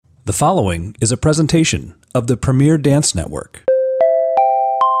The following is a presentation of the Premier Dance Network.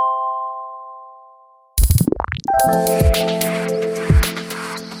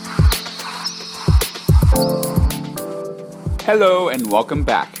 Hello and welcome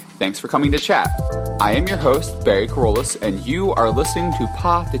back. Thanks for coming to chat. I am your host, Barry Carolus, and you are listening to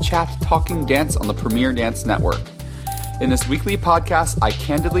Pa the Chat Talking Dance on the Premier Dance Network. In this weekly podcast, I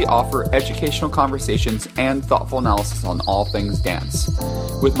candidly offer educational conversations and thoughtful analysis on all things dance.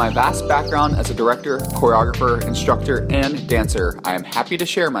 With my vast background as a director, choreographer, instructor, and dancer, I am happy to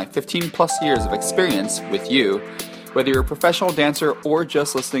share my 15 plus years of experience with you, whether you're a professional dancer or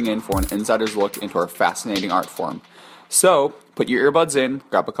just listening in for an insider's look into our fascinating art form. So, put your earbuds in,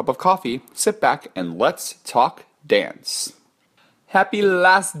 grab a cup of coffee, sit back, and let's talk dance. Happy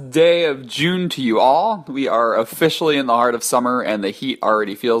last day of June to you all. We are officially in the heart of summer and the heat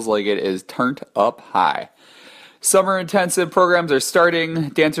already feels like it is turned up high. Summer intensive programs are starting,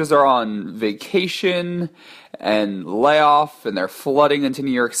 dancers are on vacation and layoff and they're flooding into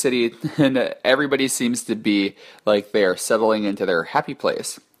New York City and everybody seems to be like they are settling into their happy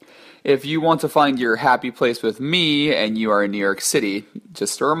place. If you want to find your happy place with me and you are in New York City,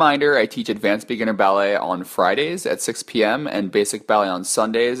 just a reminder, I teach advanced beginner ballet on Fridays at 6 p.m. and basic ballet on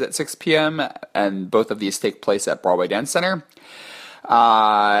Sundays at 6 p.m. and both of these take place at Broadway Dance Center.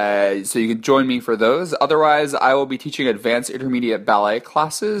 So you can join me for those. Otherwise, I will be teaching advanced intermediate ballet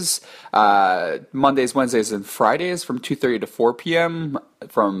classes Mondays, Wednesdays, and Fridays from 2:30 to 4 p.m.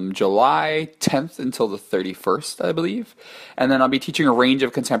 from July 10th until the 31st, I believe. And then I'll be teaching a range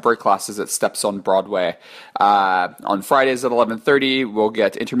of contemporary classes at Steps on Broadway. On Fridays at 11:30, we'll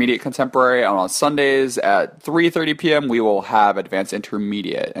get intermediate contemporary, and on Sundays at 3:30 p.m., we will have advanced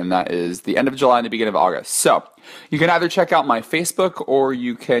intermediate, and that is the end of July and the beginning of August. So you can either check out my Facebook or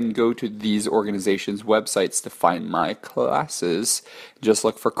you can go to these organizations' websites to find my classes. Just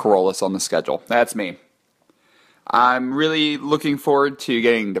look for Carolus on the schedule. That's me. I'm really looking forward to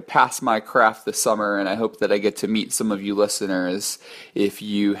getting to pass my craft this summer, and I hope that I get to meet some of you listeners if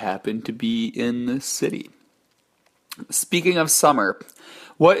you happen to be in the city. Speaking of summer,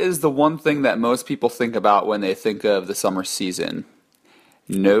 what is the one thing that most people think about when they think of the summer season?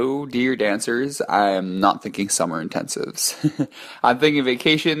 No, dear dancers, I am not thinking summer intensives. I'm thinking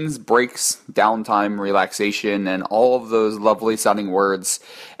vacations, breaks, downtime, relaxation, and all of those lovely sounding words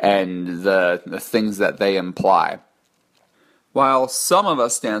and the things that they imply. While some of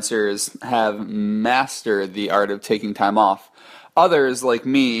us dancers have mastered the art of taking time off, others, like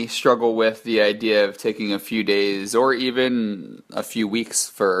me, struggle with the idea of taking a few days or even a few weeks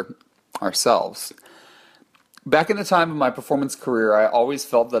for ourselves. Back in the time of my performance career, I always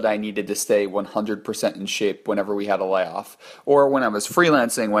felt that I needed to stay 100% in shape whenever we had a layoff, or when I was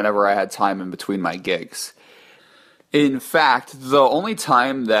freelancing whenever I had time in between my gigs. In fact, the only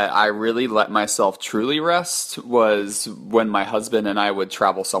time that I really let myself truly rest was when my husband and I would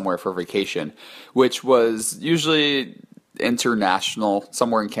travel somewhere for vacation, which was usually international,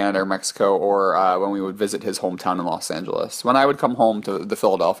 somewhere in Canada or Mexico, or when we would visit his hometown in Los Angeles. When I would come home to the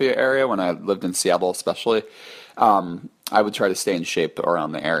Philadelphia area, when I lived in Seattle especially, I would try to stay in shape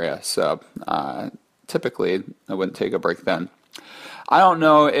around the area. So typically, I wouldn't take a break then. I don't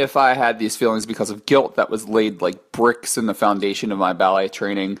know if I had these feelings because of guilt that was laid like bricks in the foundation of my ballet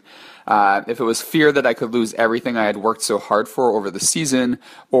training, if it was fear that I could lose everything I had worked so hard for over the season,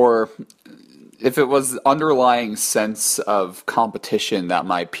 or if it was underlying sense of competition that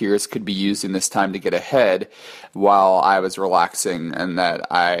my peers could be using this time to get ahead while I was relaxing and that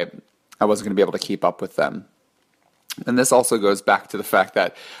I wasn't going to be able to keep up with them. And this also goes back to the fact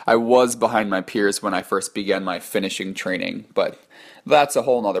that I was behind my peers when I first began my finishing training, but that's a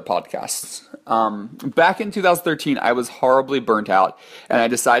whole nother podcast. Back in 2013, I was horribly burnt out, and I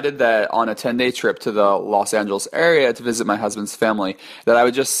decided that on a 10-day trip to the Los Angeles area to visit my husband's family, that I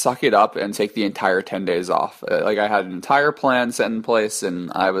would just suck it up and take the entire 10 days off. Like, I had an entire plan set in place,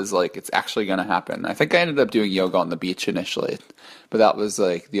 and I was like, it's actually going to happen. I think I ended up doing yoga on the beach initially, but that was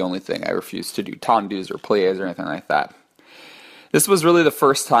like the only thing. I refused to do tendus or pliés or anything like that. This was really the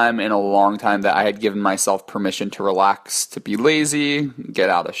first time in a long time that I had given myself permission to relax, to be lazy, get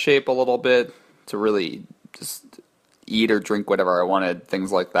out of shape a little bit, to really just eat or drink whatever I wanted,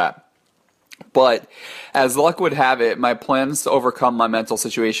 things like that. But as luck would have it, my plans to overcome my mental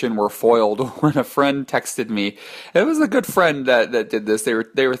situation were foiled when a friend texted me. It was a good friend that did this.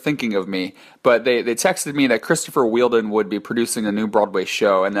 They were thinking of me, but they texted me that Christopher Wheeldon would be producing a new Broadway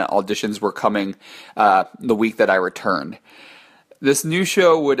show and that auditions were coming the week that I returned. This new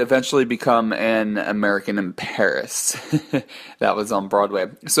show would eventually become An American in Paris. That was on Broadway.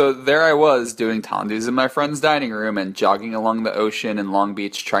 So there I was doing tendues in my friend's dining room and jogging along the ocean in Long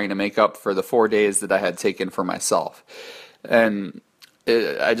Beach trying to make up for the 4 days that I had taken for myself. And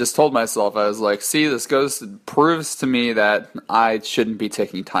I just told myself, I was like, see, this proves to me that I shouldn't be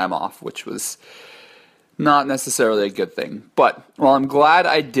taking time off, which was not necessarily a good thing. But, well, I'm glad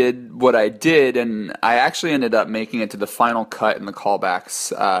I did what I did, and I actually ended up making it to the final cut in the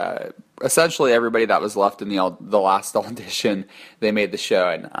callbacks. Essentially, everybody that was left in the last audition, they made the show,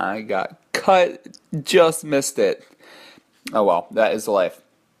 and I got cut, just missed it. Oh well, that is life.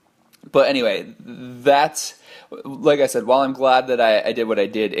 But anyway, that's, like I said, while I'm glad that I did what I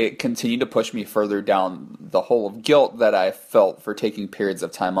did, it continued to push me further down the hole of guilt that I felt for taking periods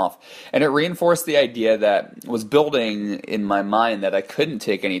of time off. And it reinforced the idea that was building in my mind that I couldn't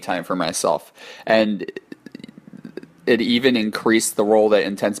take any time for myself. And it even increased the role that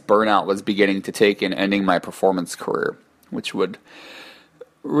intense burnout was beginning to take in ending my performance career, which would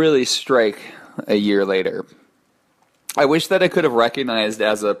really strike a year later. I wish that I could have recognized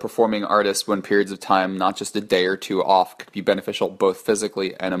as a performing artist when periods of time, not just a day or two off, could be beneficial both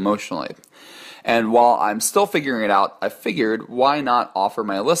physically and emotionally. And while I'm still figuring it out, I figured why not offer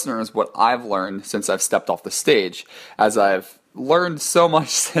my listeners what I've learned since I've stepped off the stage, as I've learned so much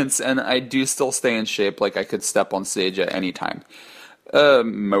since, and I do still stay in shape like I could step on stage at any time.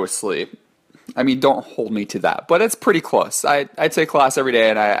 Mostly. I mean, don't hold me to that, but it's pretty close. I take class every day,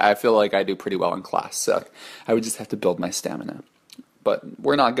 and I feel like I do pretty well in class, so I would just have to build my stamina. But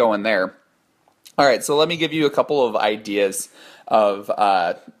we're not going there. All right, so let me give you a couple of ideas of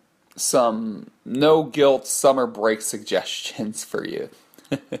some no-guilt summer break suggestions for you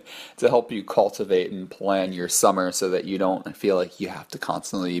to help you cultivate and plan your summer so that you don't feel like you have to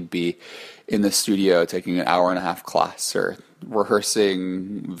constantly be in the studio taking an hour-and-a-half class or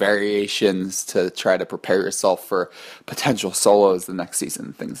rehearsing variations to try to prepare yourself for potential solos the next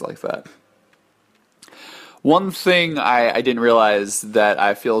season, things like that. One thing I didn't realize that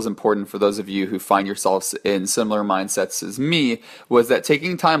I feel is important for those of you who find yourselves in similar mindsets as me was that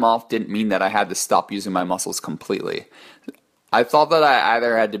taking time off didn't mean that I had to stop using my muscles completely. I thought that I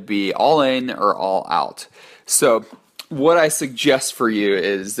either had to be all in or all out. So what I suggest for you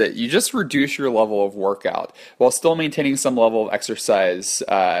is that you just reduce your level of workout while still maintaining some level of exercise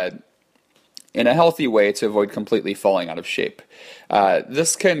in a healthy way to avoid completely falling out of shape.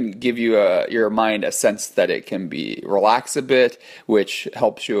 This can give you your mind a sense that it can be relax a bit, which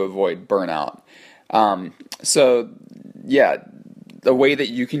helps you avoid burnout. So yeah, the way that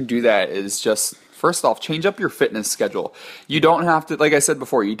you can do that is just, first off, change up your fitness schedule. You don't have to, like I said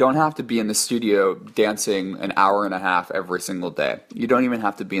before, you don't have to be in the studio dancing an hour and a half every single day. You don't even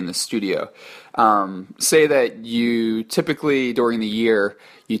have to be in the studio. Say that you typically, during the year,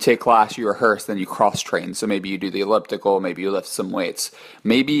 you take class, you rehearse, then you cross-train. So maybe you do the elliptical, maybe you lift some weights.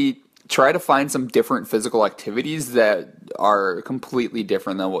 Maybe try to find some different physical activities that are completely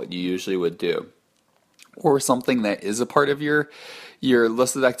different than what you usually would do. Or something that is a part of your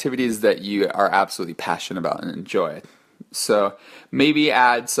list of activities that you are absolutely passionate about and enjoy. So maybe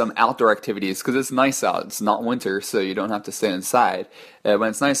add some outdoor activities because it's nice out. It's not winter, so you don't have to stay inside. When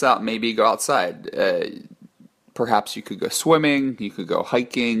it's nice out, maybe go outside. Perhaps you could go swimming, you could go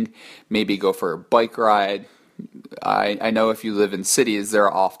hiking, maybe go for a bike ride. I know if you live in cities, there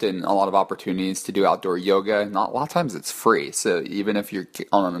are often a lot of opportunities to do outdoor yoga. Not a lot of times it's free, so even if you're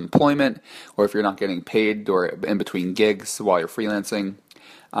on unemployment or if you're not getting paid or in between gigs while you're freelancing,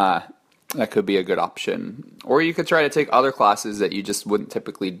 that could be a good option. Or you could try to take other classes that you just wouldn't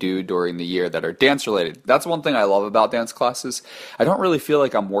typically do during the year that are dance related. That's one thing I love about dance classes. I don't really feel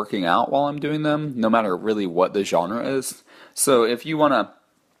like I'm working out while I'm doing them, no matter really what the genre is. So if you want to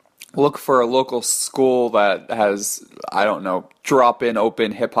look for a local school that has, I don't know, drop-in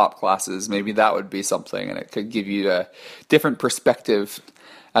open hip-hop classes, maybe that would be something, and it could give you a different perspective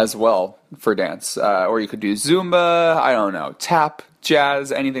as well for dance. Or you could do Zumba, I don't know, tap,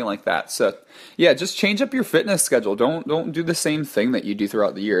 jazz, anything like that. So yeah, just change up your fitness schedule. Don't do the same thing that you do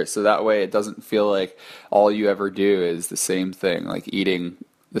throughout the year, so that way it doesn't feel like all you ever do is the same thing, like eating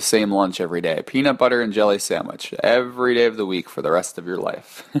the same lunch every day. Peanut butter and jelly sandwich every day of the week for the rest of your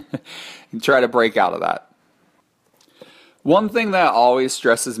life. And try to break out of that. One thing that always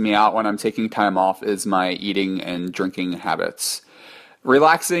stresses me out when I'm taking time off is my eating and drinking habits.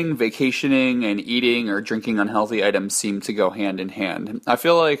 Relaxing, vacationing, and eating or drinking unhealthy items seem to go hand in hand. I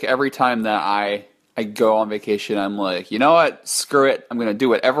feel like every time that I I go on vacation. I'm like, you know what? Screw it. I'm gonna do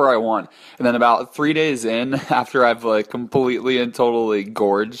whatever I want. And then about 3 days in, after I've like completely and totally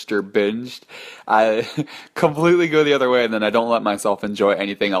gorged or binged, I completely go the other way, and then I don't let myself enjoy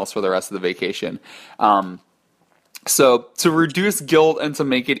anything else for the rest of the vacation. So to reduce guilt and to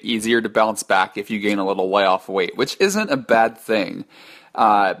make it easier to bounce back if you gain a little layoff weight, which isn't a bad thing.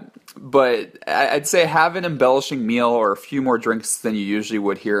 But I'd say have an embellishing meal or a few more drinks than you usually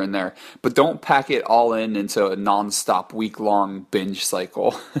would here and there. But don't pack it all into a non-stop week-long binge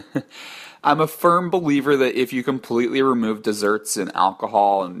cycle. I'm a firm believer that if you completely remove desserts and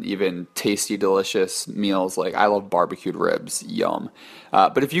alcohol and even tasty, delicious meals, like I love barbecued ribs, yum.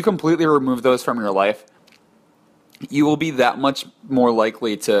 But if you completely remove those from your life, you will be that much more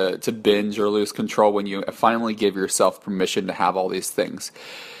likely to binge or lose control when you finally give yourself permission to have all these things.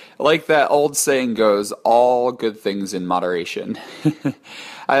 Like that old saying goes, all good things in moderation.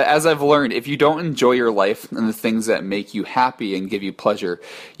 As I've learned, if you don't enjoy your life and the things that make you happy and give you pleasure,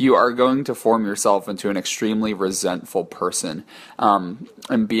 you are going to form yourself into an extremely resentful person.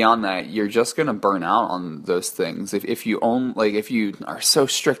 And beyond that, you're just going to burn out on those things. If you are so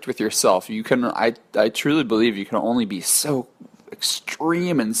strict with yourself, I truly believe you can only be so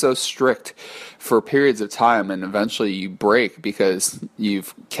extreme and so strict for periods of time, and eventually you break because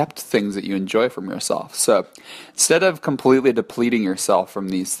you've kept things that you enjoy from yourself. So instead of completely depleting yourself from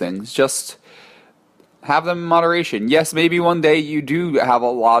these things, just have them in moderation. Yes, maybe one day you do have a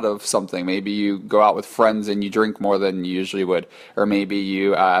lot of something. Maybe you go out with friends and you drink more than you usually would, or maybe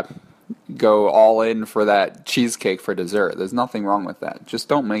you go all in for that cheesecake for dessert. There's nothing wrong with that. Just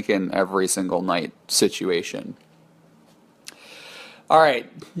don't make it an every single night situation. All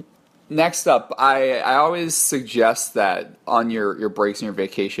right, next up, I always suggest that on your breaks and your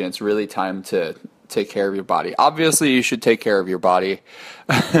vacation, it's really time to take care of your body. Obviously, you should take care of your body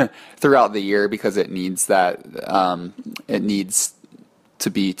throughout the year because it needs that. It needs to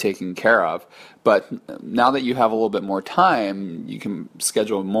be taken care of. But now that you have a little bit more time, you can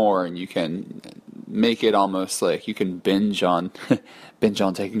schedule more, and you can make it almost like you can binge on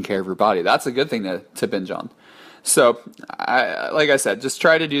taking care of your body. That's a good thing to binge on. So, like I said, just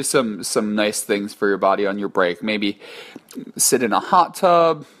try to do some nice things for your body on your break. Maybe sit in a hot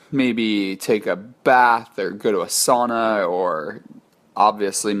tub, maybe take a bath or go to a sauna, or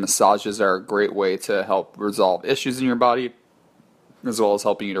obviously massages are a great way to help resolve issues in your body, as well as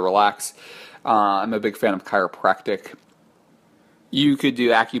helping you to relax. I'm a big fan of chiropractic. You could do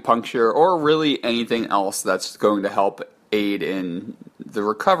acupuncture or really anything else that's going to help aid in the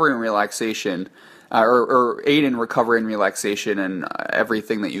recovery and relaxation. Or aid in recovery and relaxation and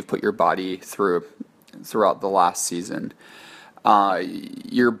everything that you've put your body through throughout the last season.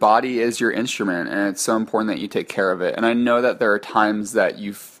 Your body is your instrument, and it's so important that you take care of it. And I know that there are times that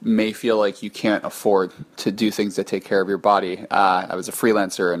you may feel like you can't afford to do things to take care of your body. I was a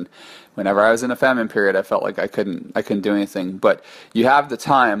freelancer, and whenever I was in a famine period, I felt like I couldn't do anything. But you have the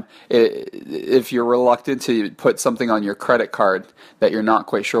time. If you're reluctant to put something on your credit card that you're not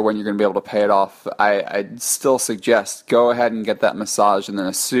quite sure when you're going to be able to pay it off, I'd still suggest go ahead and get that massage, and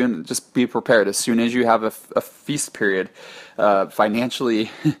then just be prepared. As soon as you have a feast period,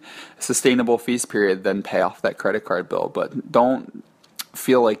 financially sustainable feast period, then pay off that credit card bill. But don't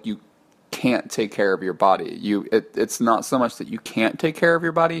feel like you can't take care of your body. It's not so much that you can't take care of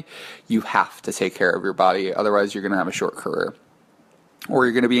your body, you have to take care of your body, otherwise you're going to have a short career, or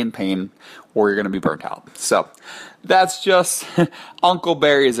you're going to be in pain, or you're going to be burnt out. So that's just Uncle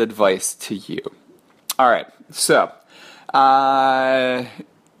Barry's advice to you. All right, so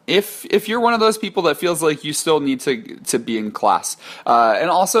if you're one of those people that feels like you still need to be in class, and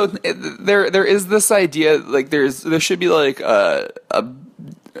also there is this idea, like there should be like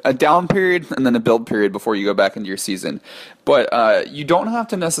a down period and then a build period before you go back into your season. But you don't have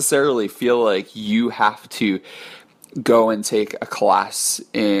to necessarily feel like you have to go and take a class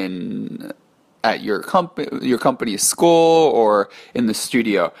at your company's school or in the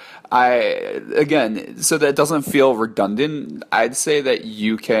studio. So that doesn't feel redundant, I'd say that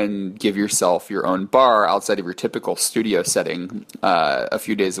you can give yourself your own bar outside of your typical studio setting a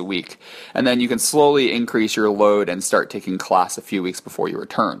few days a week. And then you can slowly increase your load and start taking class a few weeks before you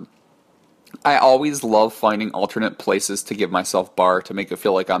return. I always love finding alternate places to give myself bar to make it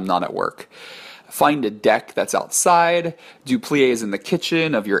feel like I'm not at work. Find a deck that's outside, do pliés in the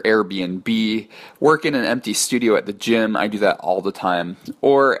kitchen of your Airbnb, work in an empty studio at the gym, I do that all the time,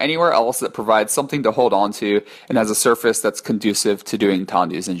 or anywhere else that provides something to hold on to and has a surface that's conducive to doing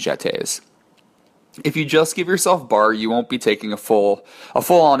tendus and jetés. If you just give yourself bar, you won't be taking a full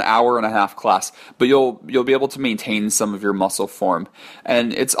on hour and a half class, but you'll be able to maintain some of your muscle form.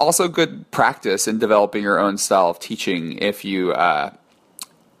 And it's also good practice in developing your own style of teaching if you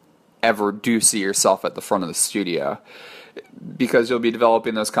ever do see yourself at the front of the studio, because you'll be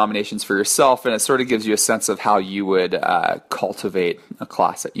developing those combinations for yourself, and it sort of gives you a sense of how you would cultivate a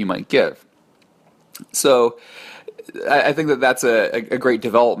class that you might give. So I think that that's a great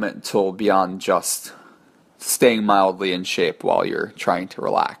development tool beyond just staying mildly in shape while you're trying to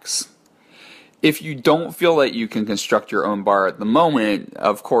relax. If you don't feel that you can construct your own bar at the moment,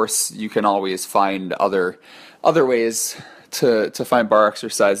 of course, you can always find other ways to find bar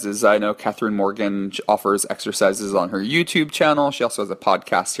exercises. I know Catherine Morgan offers exercises on her YouTube channel. She also has a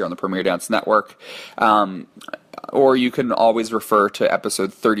podcast here on the Premier Dance Network. Or you can always refer to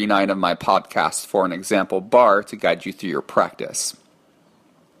episode 39 of my podcast for an example bar to guide you through your practice.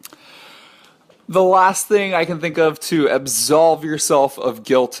 The last thing I can think of to absolve yourself of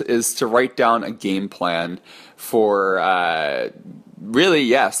guilt is to write down a game plan for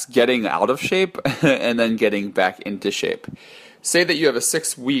getting out of shape and then getting back into shape. Say that you have a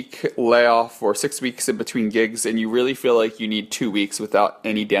 6-week layoff or 6 weeks in between gigs, and you really feel like you need 2 weeks without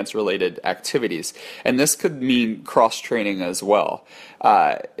any dance-related activities. And this could mean cross-training as well.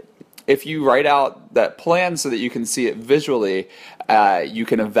 If you write out that plan so that you can see it visually, you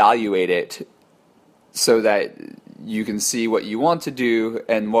can evaluate it so that you can see what you want to do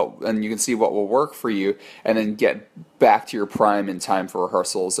and you can see what will work for you, and then get back to your prime in time for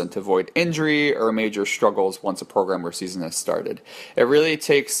rehearsals and to avoid injury or major struggles once a program or season has started. It really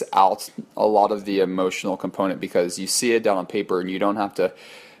takes out a lot of the emotional component because you see it down on paper and you don't have to.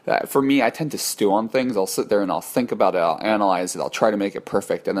 For me, I tend to stew on things. I'll sit there and I'll think about it, I'll analyze it, I'll try to make it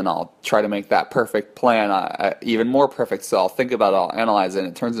perfect, and then I'll try to make that perfect plan even more perfect. So I'll think about it, I'll analyze it, and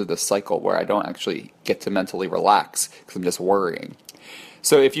it turns into this cycle where I don't actually get to mentally relax because I'm just worrying.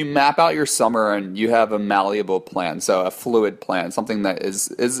 So if you map out your summer and you have a malleable plan, so a fluid plan, something that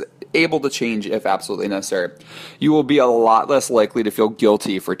is able to change if absolutely necessary, you will be a lot less likely to feel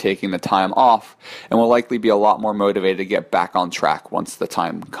guilty for taking the time off, and will likely be a lot more motivated to get back on track once the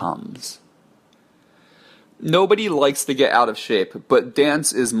time comes. Nobody likes to get out of shape, but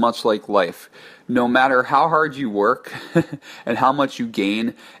dance is much like life. No matter how hard you work and how much you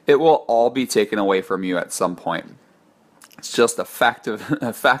gain, it will all be taken away from you at some point. It's just a fact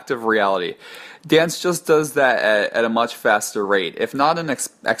of reality. Dance just does that at a much faster rate, if not an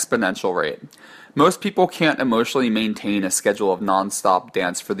exponential rate. Most people can't emotionally maintain a schedule of nonstop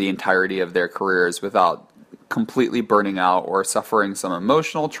dance for the entirety of their careers without completely burning out or suffering some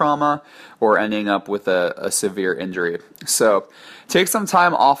emotional trauma or ending up with a severe injury. So take some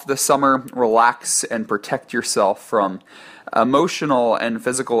time off this summer, relax, and protect yourself from emotional and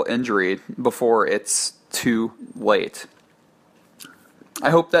physical injury before it's too late. I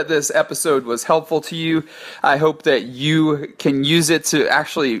hope that this episode was helpful to you. I hope that you can use it to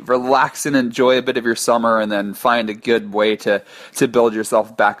actually relax and enjoy a bit of your summer, and then find a good way to build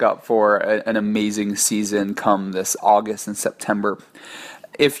yourself back up for an amazing season come this August and September.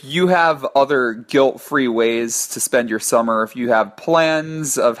 If you have other guilt-free ways to spend your summer, if you have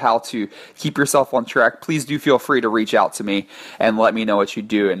plans of how to keep yourself on track, please do feel free to reach out to me and let me know what you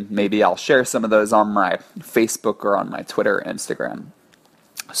do, and maybe I'll share some of those on my Facebook or on my Twitter and Instagram.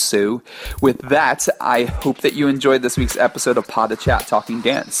 So, with that, I hope that you enjoyed this week's episode of Pod to Chat Talking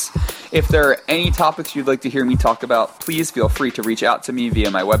Dance. If there are any topics you'd like to hear me talk about, please feel free to reach out to me via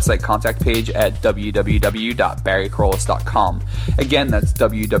my website contact page at www.barrykerollis.com. Again, that's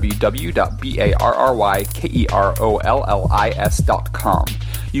www.barrykerollis.com.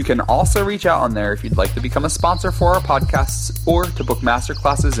 You can also reach out on there if you'd like to become a sponsor for our podcasts, or to book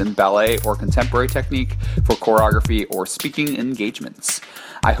masterclasses in ballet or contemporary technique for choreography or speaking engagements.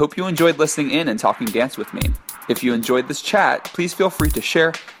 I hope you enjoyed listening in and talking dance with me. If you enjoyed this chat, please feel free to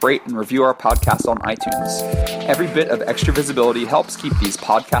share, rate, and review our podcast on iTunes. Every bit of extra visibility helps keep these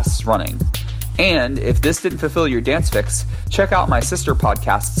podcasts running. And if this didn't fulfill your dance fix, check out my sister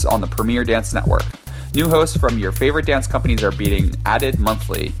podcasts on the Premier Dance Network. New hosts from your favorite dance companies are being added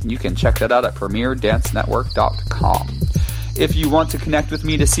monthly. You can check that out at premierdancenetwork.com. If you want to connect with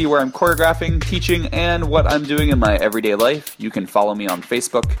me to see where I'm choreographing, teaching, and what I'm doing in my everyday life, you can follow me on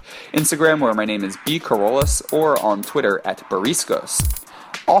Facebook, Instagram, where my name is B. Kerollis, or on Twitter at Bariscos.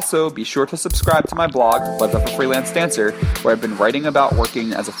 Also, be sure to subscribe to my blog, Live Up a Freelance Dancer, where I've been writing about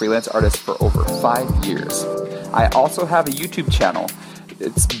working as a freelance artist for over 5 years. I also have a YouTube channel.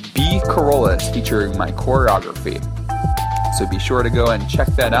 It's B. Kerollis, featuring my choreography. So be sure to go and check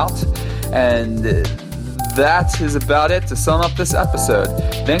that out. And that is about it to sum up this episode.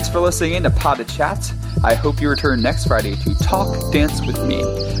 Thanks for listening in to Pod to Chat. I hope you return next Friday to talk dance with me.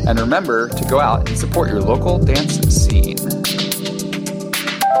 And remember to go out and support your local dance scene.